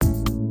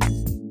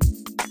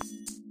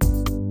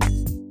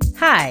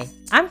Hi,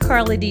 I'm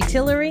Carla D.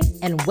 Tillery,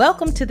 and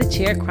welcome to the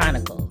Chair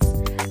Chronicles.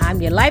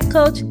 I'm your life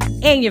coach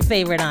and your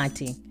favorite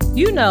auntie.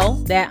 You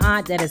know, that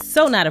aunt that is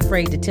so not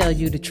afraid to tell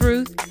you the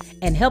truth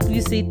and help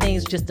you see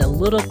things just a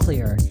little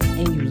clearer,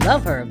 and you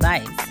love her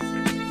advice.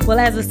 Well,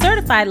 as a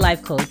certified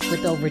life coach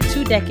with over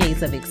 2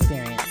 decades of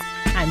experience,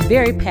 I'm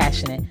very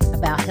passionate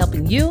about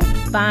helping you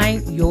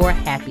find your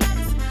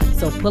happiness.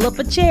 So pull up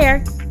a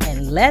chair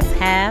and let's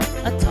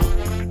have a talk.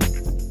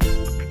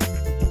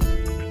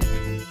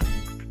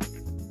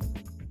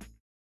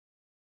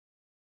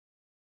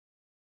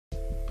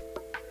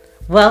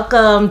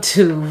 Welcome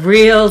to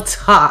Real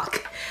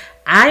Talk.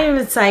 I am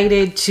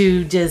excited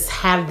to just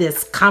have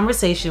this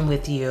conversation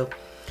with you.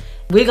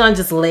 We're going to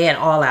just lay it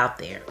all out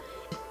there.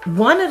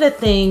 One of the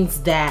things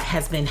that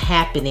has been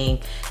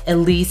happening, at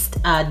least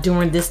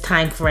during this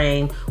time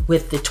frame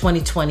with the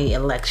 2020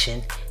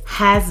 election,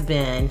 has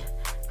been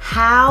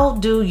how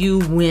do you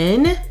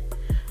win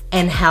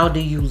and how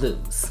do you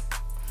lose?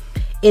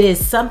 It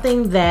is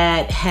something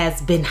that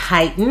has been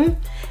heightened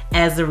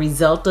as a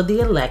result of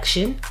the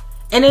election.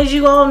 And as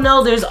you all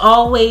know, there's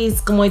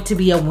always going to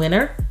be a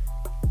winner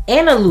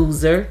and a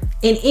loser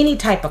in any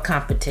type of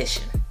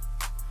competition.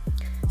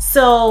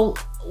 So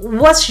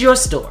what's your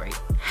story?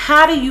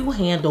 How do you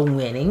handle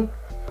winning?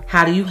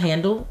 How do you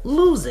handle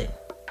losing?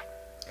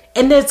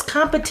 And there's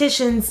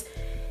competitions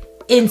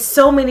in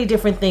so many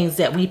different things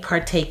that we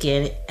partake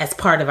in as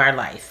part of our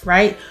life,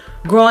 right?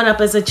 Growing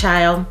up as a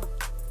child,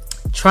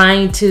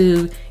 trying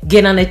to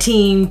get on a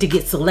team, to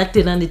get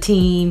selected on the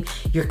team.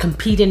 You're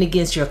competing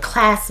against your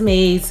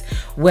classmates,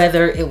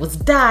 whether it was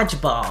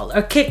dodgeball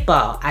or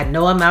kickball. I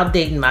know I'm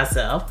outdating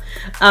myself.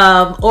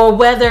 Or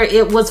whether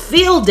it was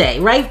field day,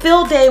 right?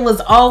 Field day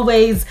was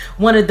always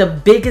one of the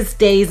biggest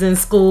days in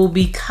school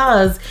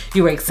because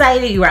you were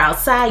excited, you were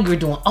outside, you were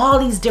doing all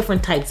these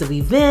different types of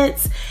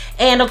events.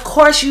 And of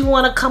course, you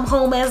want to come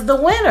home as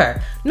the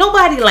winner.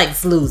 Nobody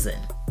likes losing.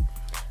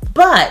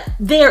 But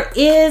there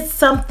is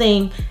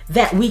something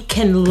that we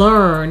can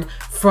learn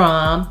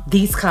from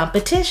these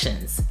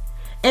competitions.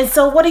 And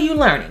so what are you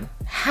learning?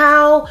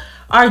 How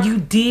are you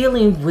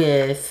dealing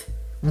with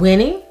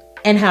winning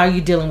and how are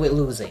you dealing with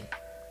losing?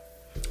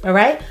 All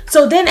right.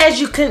 So then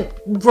as you can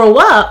grow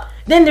up,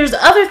 then there's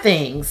other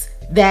things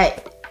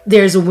that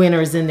there's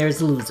winners and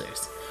there's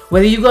losers.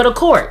 Whether you go to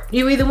court,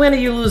 you either win or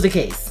you lose the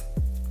case.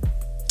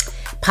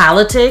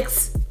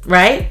 Politics,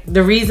 right?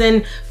 The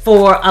reason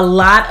for a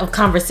lot of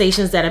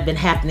conversations that have been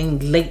happening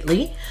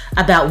lately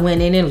about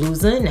winning and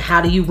losing.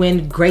 How do you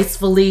win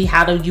gracefully?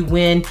 How do you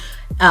win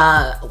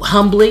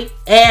humbly?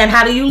 And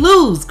how do you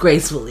lose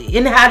gracefully?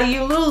 And how do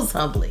you lose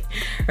humbly?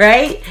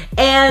 Right?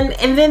 And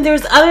then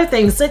there's other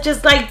things such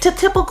as like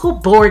typical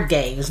board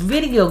games,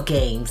 video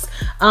games.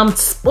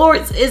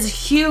 Sports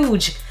is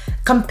huge,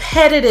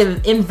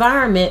 competitive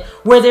environment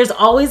where there's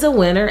always a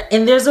winner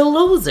and there's a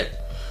loser.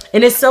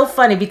 And it's so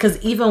funny because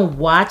even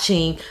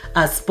watching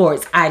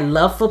sports, I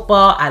love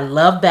football, I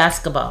love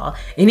basketball,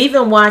 and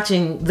even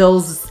watching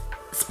those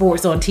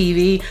sports on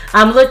TV,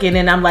 I'm looking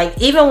and I'm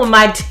like, even when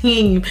my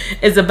team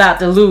is about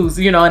to lose,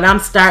 and I'm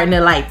starting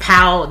to like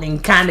pout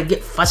and kind of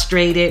get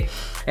frustrated.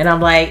 And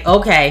I'm like,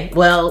 okay,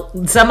 well,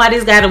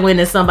 somebody's got to win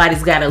and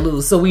somebody's got to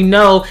lose. So we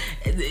know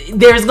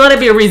there's going to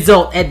be a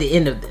result at the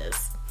end of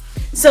this.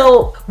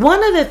 So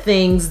one of the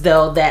things,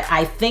 though, that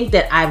I think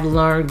that I've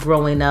learned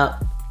growing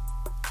up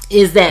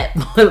is that,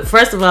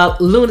 first of all,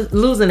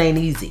 losing ain't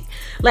easy.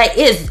 Like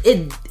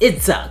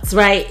it sucks,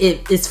 right?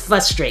 It's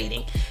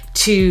frustrating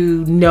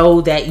to know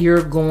that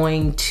you're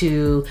going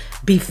to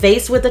be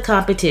faced with a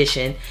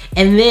competition,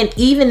 and then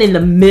even in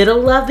the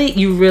middle of it,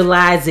 you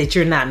realize that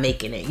you're not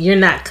making it. You're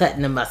not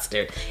cutting the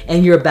mustard,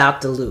 and you're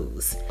about to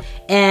lose.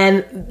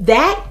 And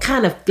that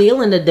kind of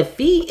feeling of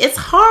defeat is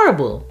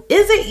horrible.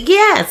 Is it?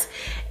 Yes.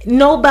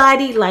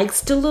 Nobody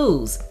likes to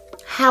lose.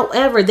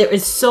 However, there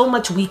is so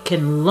much we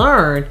can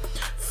learn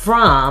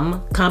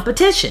from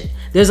competition.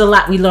 There's a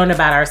lot we learn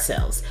about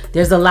ourselves.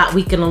 There's a lot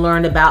we can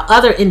learn about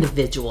other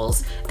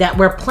individuals that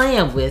we're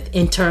playing with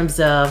in terms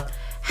of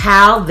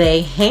how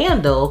they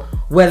handle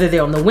whether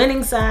they're on the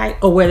winning side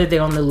or whether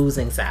they're on the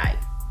losing side.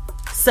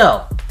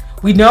 So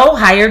we know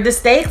higher the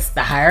stakes,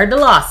 the higher the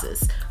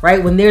losses,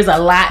 right? When there's a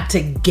lot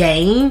to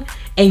gain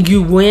and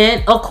you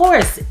win, of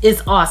course,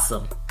 it's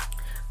awesome.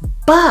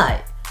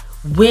 But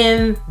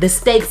when the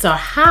stakes are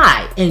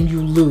high and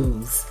you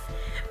lose,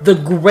 the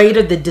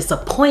greater the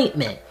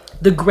disappointment,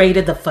 the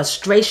greater the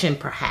frustration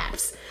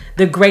perhaps,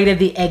 the greater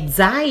the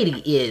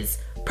anxiety is.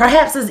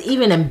 Perhaps it's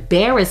even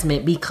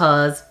embarrassment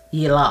because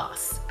you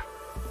lost.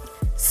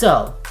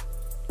 So,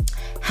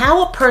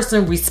 how a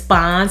person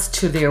responds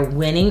to their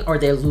winning or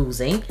their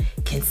losing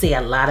can say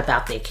a lot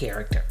about their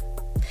character.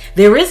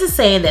 There is a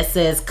saying that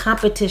says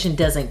competition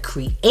doesn't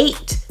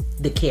create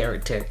the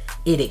character,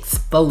 it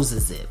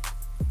exposes it.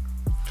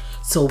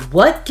 So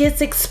what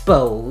gets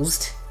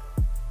exposed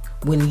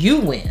when you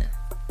win,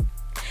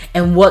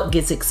 and what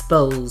gets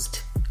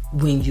exposed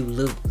when you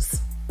lose?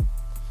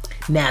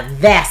 Now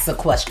that's the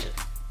question.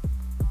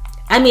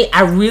 I mean,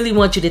 I really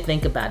want you to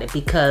think about it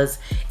because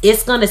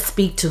it's going to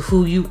speak to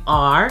who you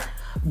are,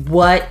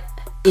 what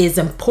is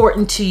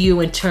important to you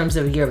in terms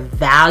of your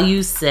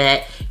value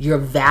set, your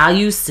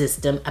value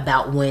system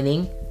about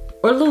winning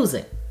or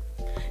losing.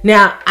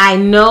 Now, I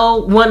know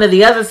one of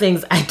the other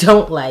things I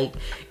don't like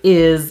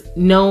is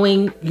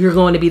knowing you're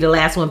going to be the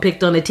last one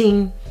picked on the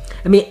team.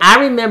 I mean, I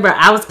remember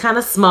I was kind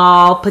of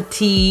small,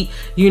 petite,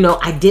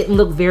 I didn't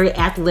look very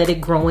athletic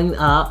growing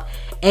up,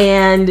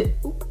 and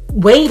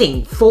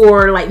waiting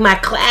for like my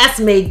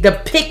classmate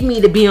to pick me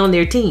to be on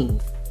their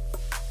team.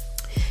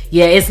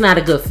 Yeah, it's not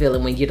a good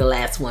feeling when you're the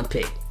last one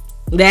picked.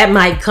 That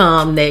might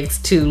come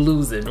next to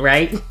losing,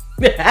 right?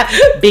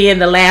 Being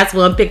the last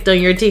one picked on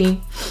your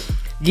team.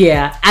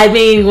 Yeah, I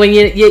mean, when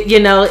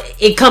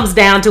it comes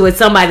down to it,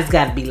 somebody's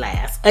got to be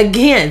last.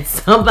 Again,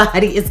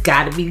 somebody has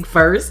got to be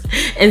first,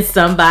 and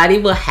somebody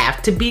will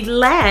have to be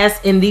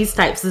last in these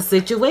types of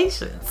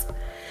situations.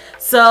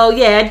 So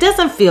yeah, it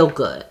doesn't feel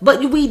good,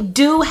 but we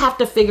do have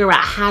to figure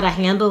out how to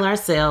handle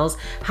ourselves,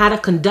 how to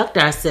conduct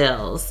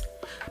ourselves,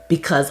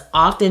 because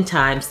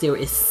oftentimes there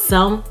is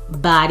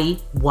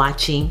somebody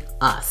watching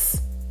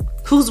us.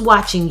 Who's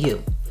watching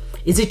you?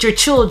 Is it your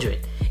children?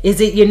 Is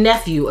it your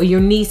nephew or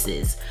your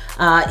nieces?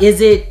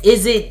 Is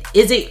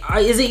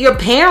it your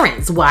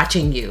parents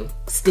watching you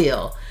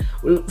still?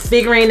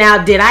 Figuring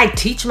out, did I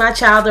teach my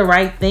child the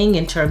right thing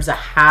in terms of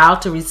how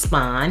to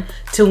respond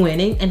to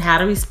winning and how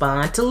to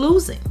respond to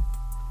losing?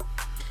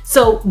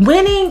 So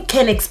winning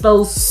can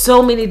expose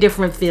so many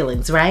different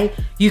feelings, right?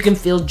 You can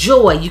feel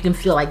joy. You can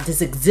feel like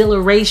this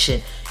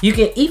exhilaration. You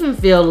can even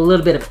feel a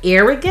little bit of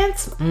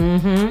arrogance.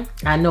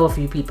 I know a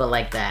few people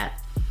like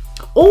that.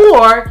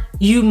 Or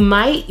you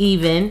might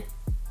even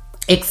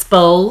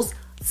expose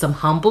some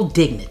humble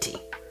dignity.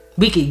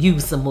 We could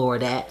use some more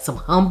of that, some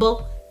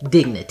humble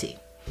dignity.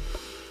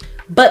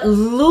 But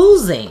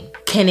losing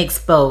can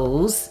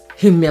expose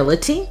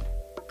humility,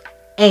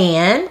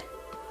 and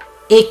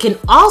it can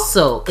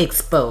also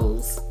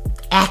expose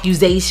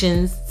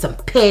accusations, some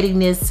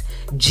pettiness,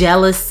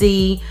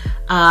 jealousy,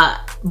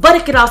 but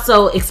it can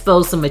also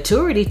expose some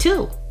maturity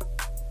too.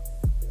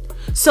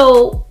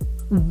 So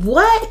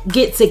what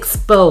gets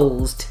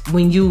exposed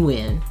when you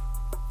win,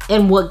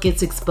 and what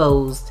gets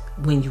exposed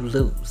when you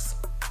lose?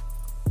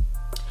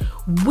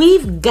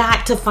 We've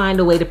got to find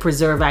a way to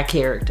preserve our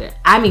character.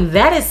 I mean,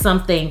 that is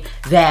something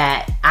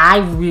that I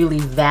really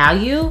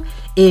value,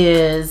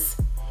 is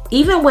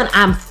even when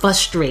I'm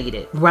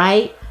frustrated,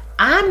 right?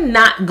 I'm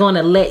not going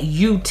to let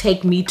you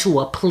take me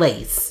to a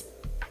place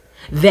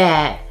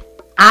that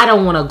I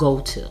don't want to go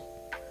to.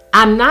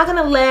 I'm not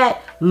going to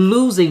let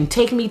losing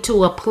take me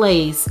to a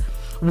place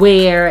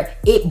where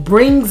it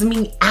brings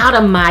me out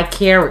of my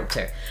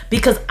character,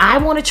 because I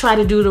want to try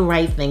to do the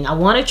right thing. I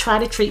want to try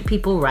to treat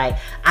people right.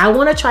 I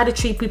want to try to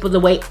treat people the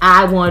way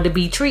I want to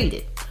be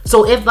treated.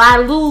 So if I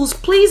lose,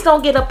 please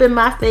don't get up in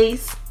my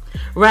face,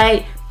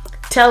 right?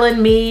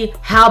 Telling me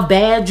how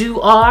bad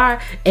you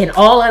are and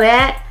all of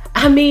that.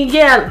 I mean,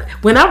 yeah,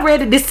 when I'm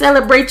ready to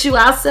celebrate you,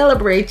 I'll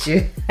celebrate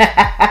you.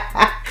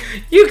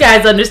 You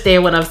guys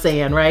understand what I'm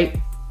saying, right?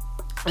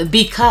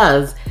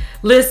 Because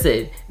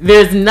listen,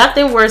 there's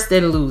nothing worse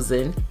than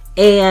losing.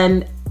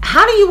 And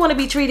how do you want to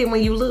be treated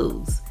when you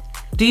lose?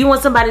 Do you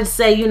want somebody to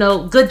say,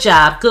 good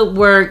job, good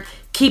work,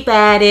 keep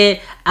at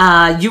it,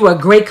 you're a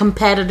great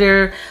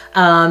competitor?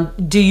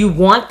 Do you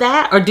want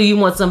that? Or do you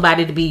want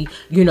somebody to be,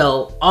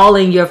 all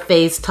in your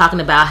face talking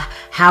about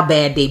how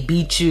bad they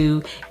beat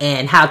you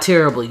and how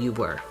terrible you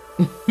were?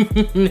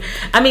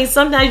 I mean,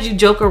 sometimes you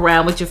joke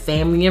around with your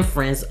family and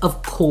friends,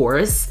 of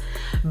course,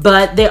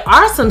 but there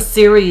are some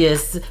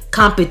serious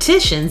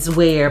competitions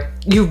where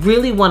you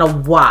really want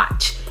to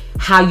watch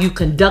how you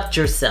conduct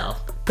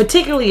yourself,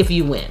 particularly if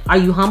you win. Are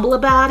you humble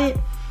about it?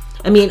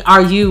 I mean,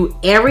 are you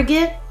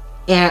arrogant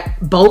and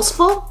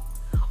boastful?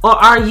 Or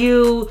are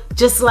you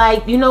just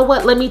like, you know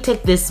what, let me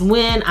take this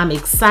win, I'm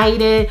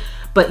excited,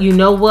 but you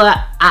know what,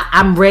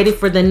 I'm ready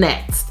for the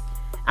next.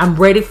 I'm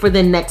ready for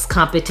the next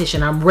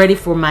competition. I'm ready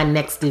for my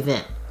next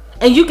event.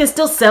 And you can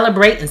still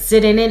celebrate and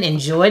sit in it,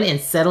 enjoy it, and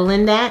settle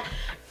in that.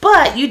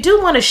 But you do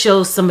want to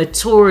show some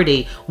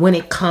maturity when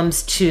it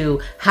comes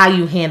to how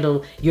you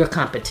handle your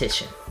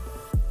competition.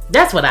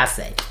 That's what I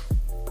say.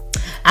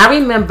 I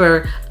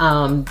remember,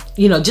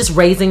 just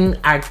raising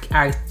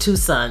our two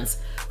sons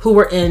who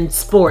were in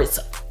sports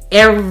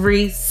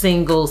every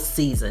single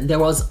season. There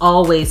was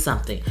always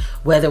something,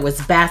 whether it was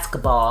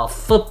basketball,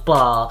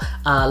 football,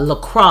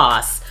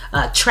 lacrosse,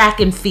 track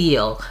and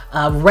field,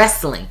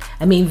 wrestling.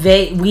 I mean,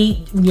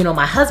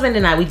 my husband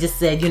and I, we just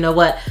said, you know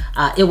what,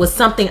 it was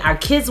something our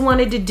kids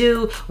wanted to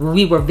do.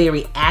 We were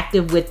very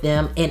active with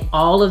them in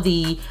all of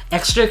the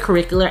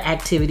extracurricular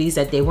activities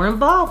that they were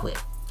involved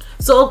with.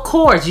 So of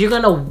course, you're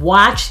going to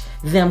watch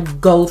them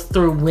go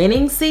through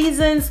winning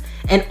seasons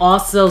and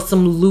also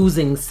some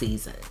losing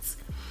seasons.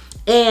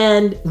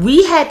 And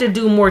we had to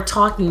do more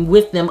talking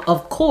with them,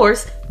 of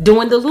course,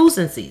 during the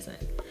losing season,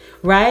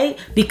 right?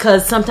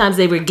 Because sometimes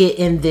they would get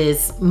in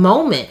this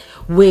moment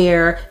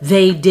where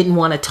they didn't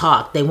want to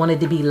talk. They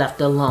wanted to be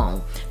left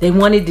alone. They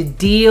wanted to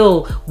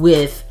deal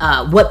with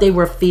what they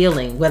were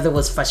feeling, whether it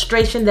was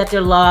frustration that they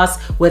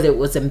lost, whether it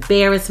was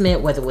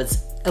embarrassment, whether it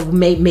was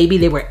maybe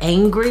they were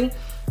angry.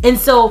 And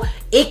so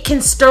it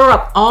can stir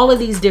up all of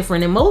these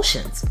different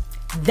emotions.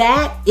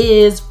 That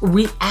is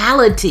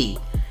reality.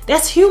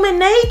 That's human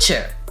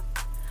nature.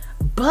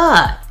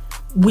 But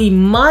we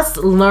must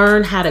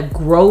learn how to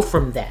grow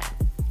from that.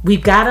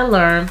 We've got to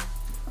learn,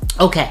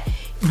 okay,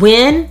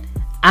 when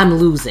I'm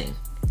losing,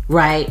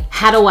 right?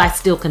 How do I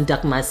still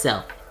conduct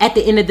myself? At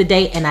the end of the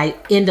day, and I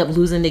end up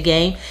losing the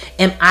game,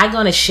 am I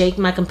going to shake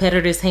my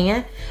competitor's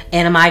hand?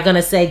 And am I going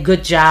to say,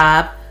 good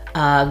job,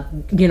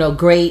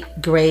 great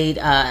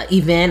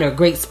event, or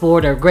great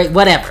sport, or great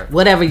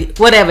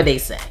whatever they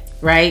say,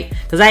 right?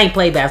 Because I ain't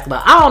played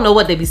basketball. I don't know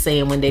what they be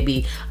saying when they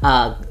be,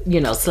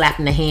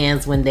 slapping the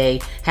hands when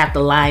they have to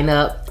line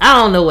up. I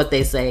don't know what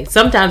they say.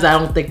 Sometimes I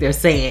don't think they're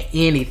saying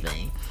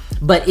anything.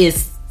 But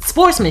it's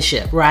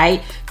sportsmanship,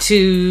 right?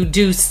 To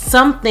do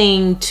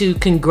something to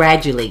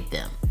congratulate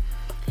them.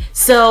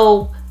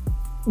 So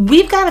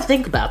we've got to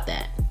think about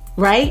that,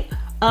 right?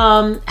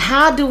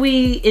 How do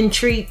we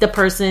entreat the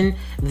person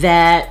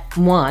that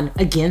won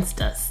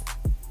against us?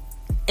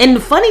 And the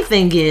funny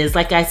thing is,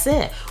 like I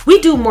said, we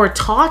do more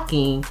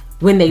talking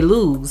when they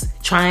lose,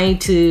 trying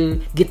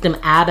to get them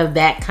out of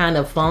that kind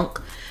of funk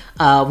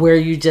where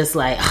you're just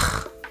like,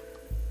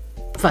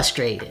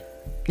 frustrated.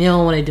 You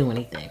don't want to do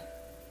anything.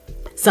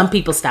 Some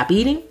people stop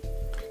eating.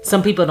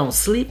 Some people don't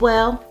sleep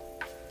well.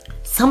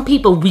 Some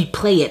people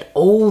replay it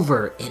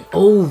over and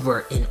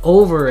over and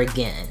over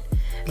again.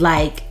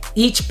 Like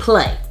each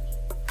play.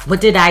 What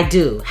did I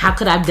do? How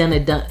could I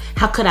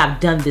have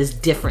done this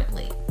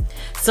differently?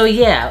 So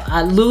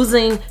yeah,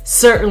 losing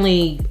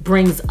certainly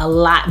brings a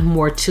lot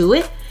more to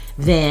it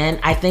than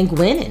I think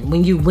winning.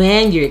 When you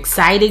win, you're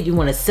excited. You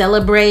want to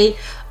celebrate.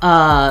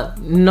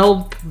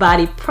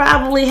 Nobody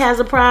probably has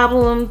a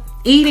problem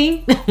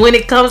eating when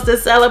it comes to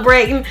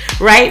celebrating,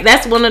 right?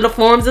 That's one of the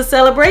forms of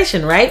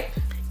celebration, right?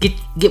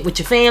 Get with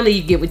your family,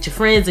 you get with your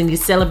friends, and you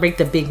celebrate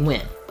the big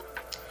win.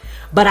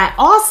 But I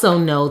also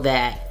know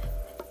that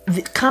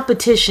the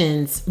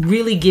competitions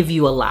really give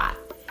you a lot.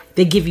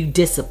 They give you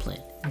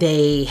discipline.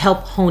 They help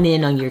hone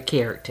in on your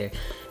character.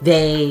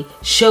 They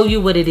show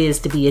you what it is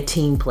to be a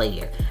team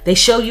player. They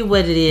show you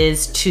what it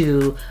is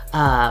to,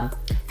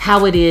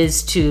 how it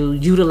is to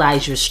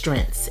utilize your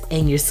strengths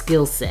and your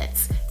skill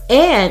sets.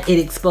 And it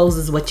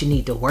exposes what you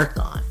need to work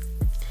on.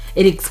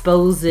 It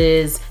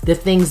exposes the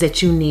things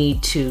that you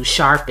need to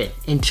sharpen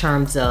in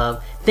terms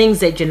of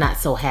things that you're not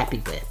so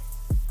happy with.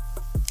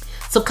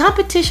 So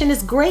competition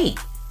is great.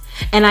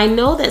 And I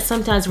know that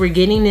sometimes we're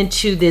getting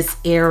into this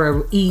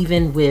era,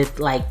 even with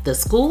like the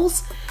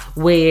schools,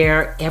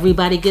 where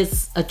everybody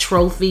gets a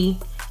trophy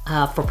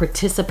for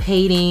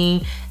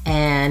participating,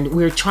 and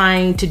we're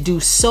trying to do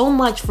so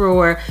much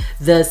for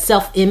the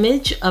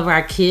self-image of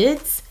our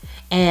kids.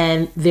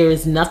 And there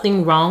is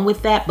nothing wrong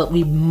with that, but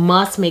we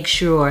must make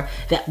sure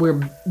that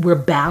we're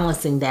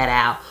balancing that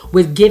out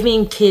with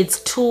giving kids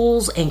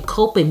tools and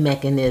coping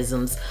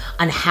mechanisms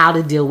on how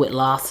to deal with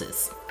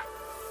losses.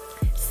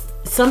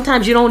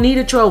 Sometimes you don't need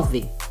a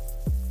trophy,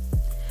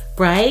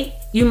 right?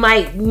 You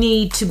might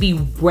need to be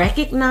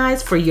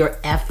recognized for your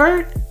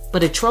effort,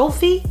 but a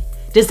trophy,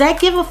 does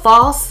that give a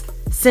false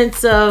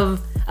sense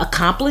of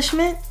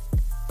accomplishment?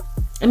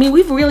 I mean,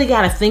 we've really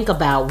got to think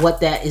about what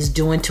that is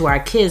doing to our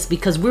kids,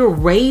 because we're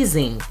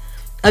raising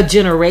a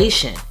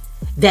generation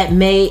that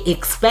may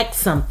expect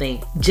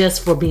something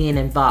just for being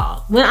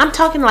involved. When I'm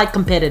talking like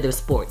competitive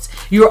sports,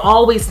 you're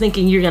always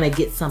thinking you're going to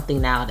get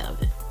something out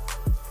of it.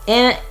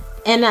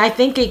 And I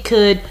think it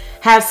could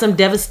have some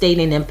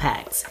devastating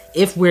impacts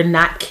if we're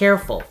not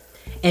careful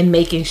and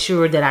making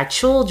sure that our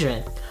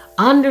children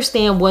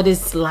understand what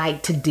it's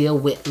like to deal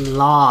with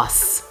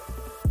loss,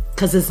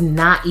 because it's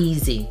not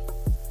easy.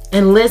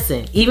 And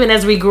listen, even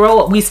as we grow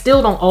up, we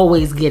still don't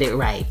always get it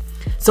right.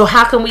 So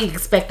how can we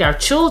expect our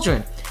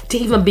children to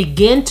even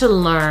begin to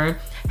learn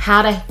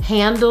how to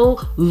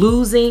handle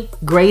losing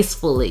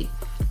gracefully,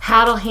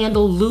 how to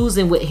handle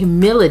losing with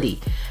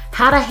humility,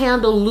 how to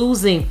handle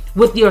losing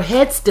with your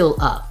head still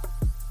up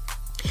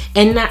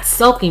and not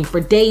sulking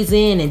for days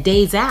in and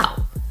days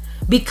out?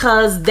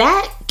 Because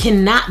that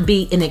cannot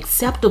be an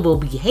acceptable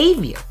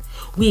behavior.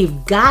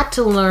 We've got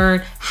to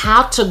learn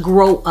how to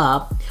grow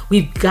up.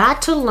 We've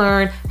got to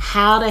learn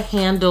how to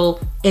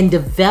handle and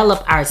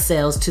develop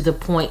ourselves to the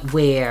point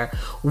where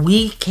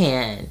we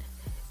can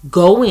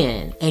go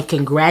in and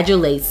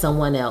congratulate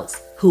someone else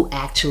who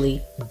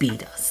actually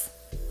beat us.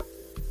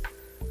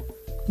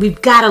 We've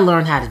got to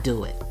learn how to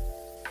do it.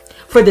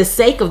 For the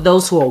sake of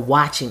those who are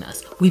watching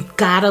us, we've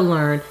got to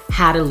learn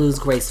how to lose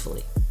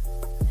gracefully.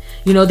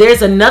 You know,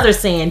 there's another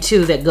saying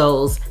too that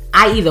goes,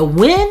 I either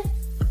win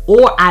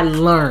or I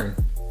learn.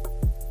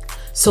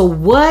 So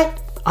what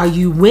are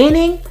you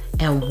winning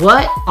and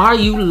what are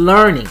you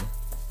learning?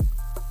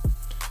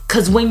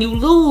 Because when you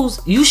lose,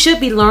 you should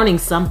be learning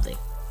something.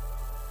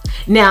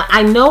 Now,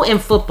 I know in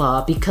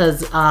football,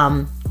 because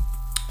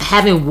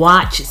having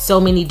watched so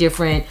many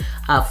different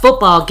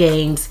football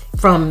games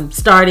from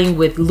starting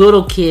with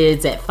little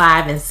kids at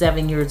 5 and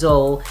 7 years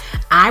old,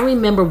 I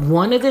remember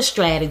one of the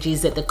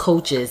strategies that the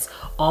coaches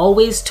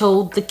always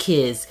told the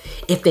kids,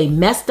 if they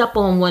messed up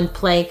on one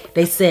play,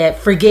 they said,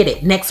 forget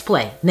it, next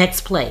play,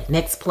 next play,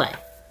 next play.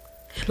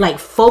 Like,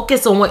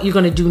 focus on what you're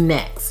going to do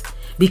next.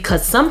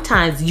 Because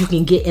sometimes you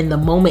can get in the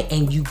moment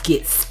and you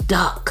get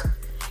stuck.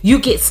 You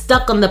get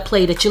stuck on the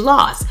play that you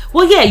lost.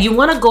 Well, yeah, you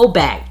want to go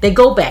back. They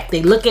go back.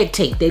 They look at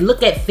tape. They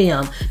look at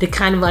film to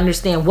kind of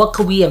understand what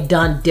could we have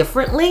done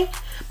differently.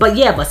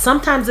 But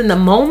sometimes in the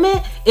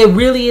moment, it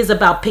really is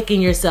about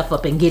picking yourself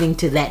up and getting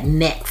to that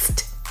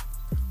next.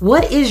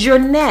 What is your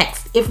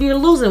next? If you're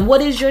losing,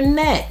 what is your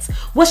next?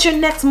 What's your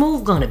next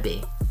move going to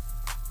be?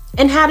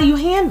 And how do you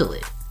handle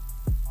it?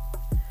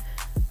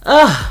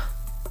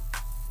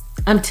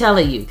 I'm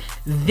telling you,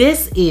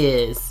 this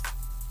is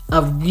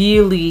a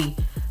really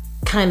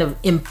kind of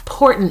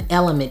important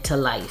element to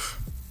life.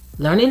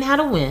 Learning how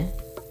to win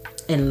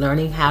and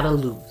learning how to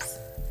lose.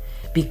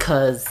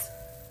 Because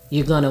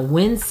you're going to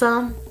win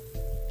some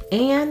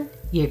and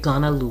you're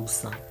going to lose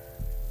some.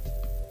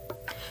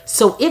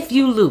 So if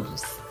you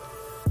lose,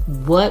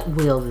 what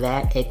will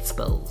that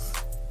expose?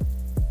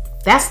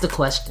 That's the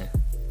question.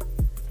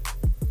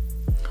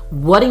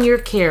 What in your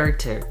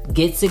character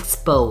gets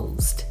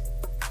exposed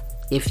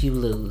if you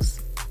lose?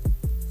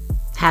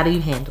 How do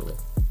you handle it?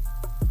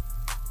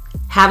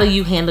 How do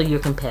you handle your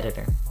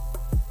competitor?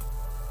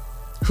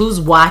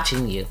 Who's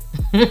watching you?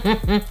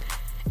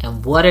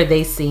 And what are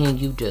they seeing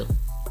you do?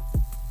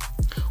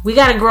 We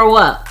got to grow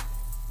up.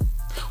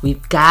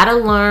 We've got to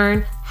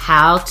learn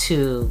how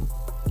to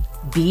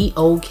be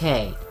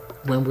okay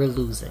when we're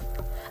losing.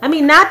 I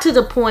mean, not to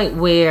the point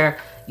where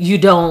you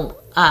don't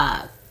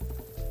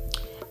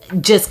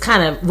just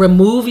kind of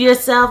remove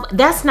yourself.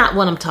 That's not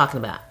what I'm talking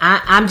about.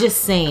 I'm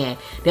just saying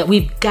that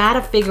we've got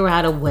to figure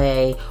out a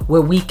way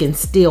where we can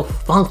still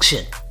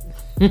function.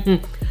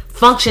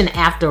 Function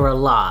after a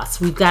loss.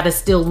 We've got to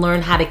still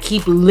learn how to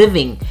keep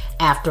living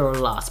after a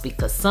loss,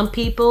 because some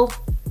people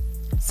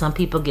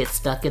get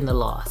stuck in the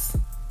loss.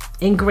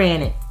 And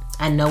granted,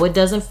 I know it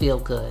doesn't feel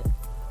good.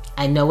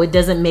 I know it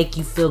doesn't make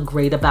you feel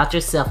great about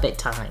yourself at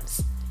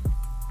times.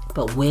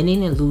 But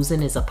winning and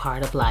losing is a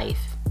part of life.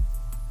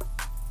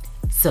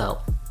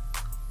 So,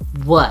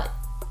 what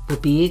will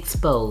be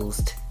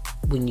exposed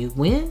when you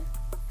win,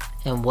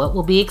 and what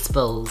will be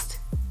exposed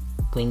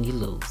when you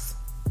lose?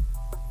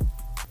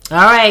 All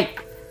right,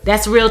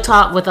 that's Real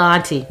Talk with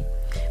Auntie.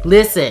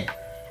 Listen,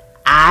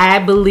 I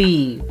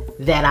believe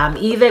that I'm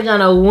either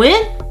going to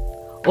win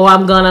or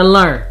I'm going to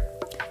learn.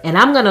 And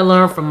I'm going to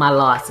learn from my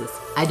losses.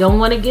 I don't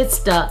want to get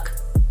stuck,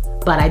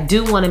 but I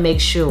do want to make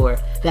sure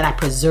that I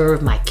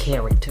preserve my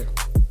character.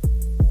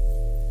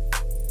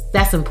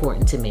 That's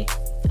important to me.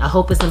 I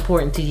hope it's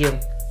important to you.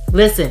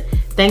 Listen,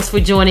 thanks for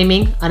joining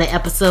me on an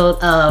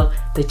episode of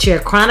The Chair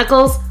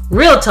Chronicles,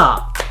 Real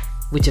Talk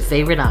with your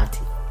favorite auntie.